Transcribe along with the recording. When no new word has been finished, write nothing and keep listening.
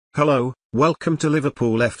Hello, welcome to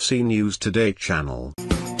Liverpool FC News Today channel.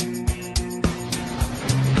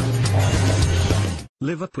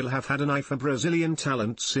 Liverpool have had an eye for Brazilian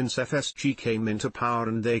talent since FSG came into power,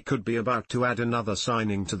 and they could be about to add another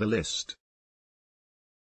signing to the list.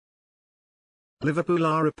 Liverpool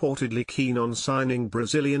are reportedly keen on signing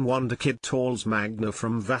Brazilian wonderkid Thales Magno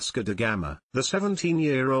from Vasco da Gama. The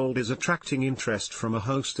 17-year-old is attracting interest from a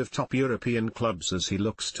host of top European clubs as he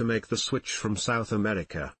looks to make the switch from South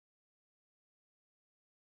America.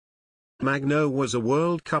 Magno was a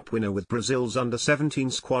World Cup winner with Brazil's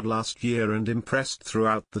under-17 squad last year and impressed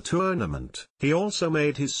throughout the tournament. He also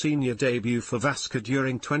made his senior debut for Vasco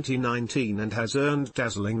during 2019 and has earned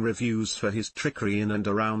dazzling reviews for his trickery in and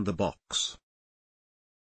around the box.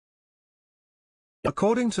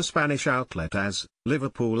 According to Spanish outlet AS,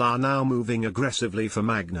 Liverpool are now moving aggressively for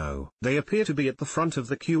Magno. They appear to be at the front of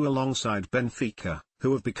the queue alongside Benfica,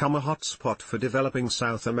 who have become a hotspot for developing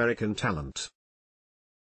South American talent.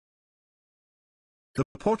 The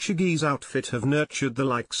Portuguese outfit have nurtured the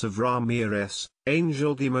likes of Ramirez,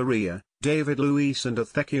 Angel Di Maria, David Luiz and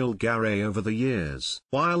Ezequiel Garay over the years.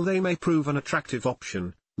 While they may prove an attractive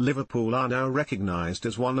option, Liverpool are now recognised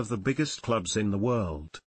as one of the biggest clubs in the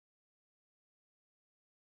world.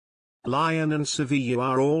 Lyon and Sevilla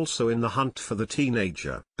are also in the hunt for the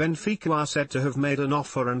teenager. Benfica are said to have made an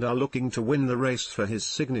offer and are looking to win the race for his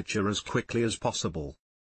signature as quickly as possible.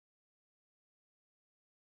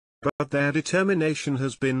 But their determination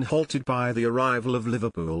has been halted by the arrival of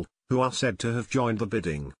Liverpool, who are said to have joined the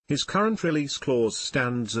bidding. His current release clause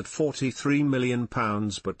stands at £43 million,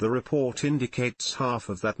 but the report indicates half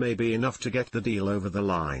of that may be enough to get the deal over the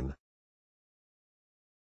line.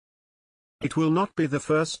 It will not be the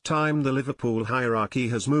first time the Liverpool hierarchy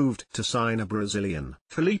has moved to sign a Brazilian.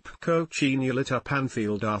 Philippe Coutinho lit up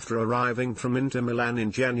Anfield after arriving from Inter Milan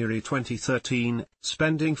in January 2013,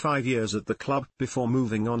 spending 5 years at the club before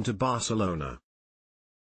moving on to Barcelona.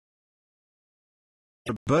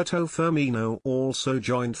 Roberto Firmino also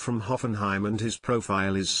joined from Hoffenheim, and his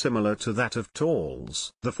profile is similar to that of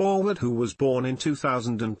Thales. The forward, who was born in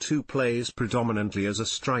 2002, plays predominantly as a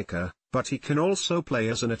striker, but he can also play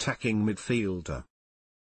as an attacking midfielder.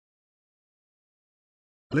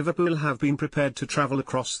 Liverpool have been prepared to travel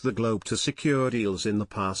across the globe to secure deals in the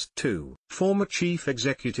past too. Former chief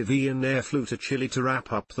executive Ian Ayre flew to Chile to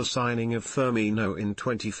wrap up the signing of Firmino in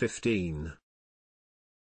 2015.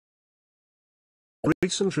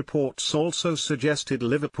 Recent reports also suggested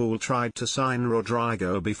Liverpool tried to sign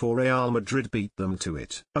Rodrygo before Real Madrid beat them to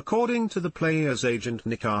it. According to the player's agent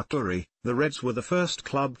Nick Arturi, the Reds were the first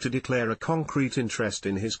club to declare a concrete interest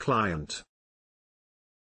in his client.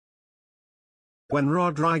 When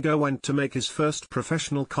Rodrygo went to make his first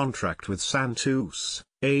professional contract with Santos,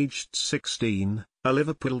 aged 16, a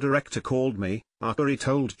Liverpool director called me, Arturi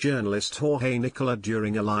told journalist Jorge Nicola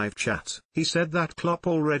during a live chat. He said that Klopp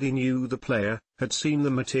already knew the player, had seen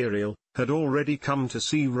the material, had already come to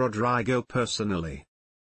see Rodrygo personally.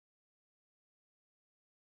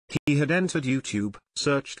 He had entered YouTube,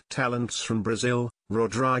 searched talents from Brazil.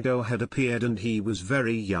 Rodrygo had appeared and he was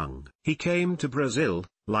very young. He came to Brazil,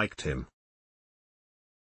 liked him,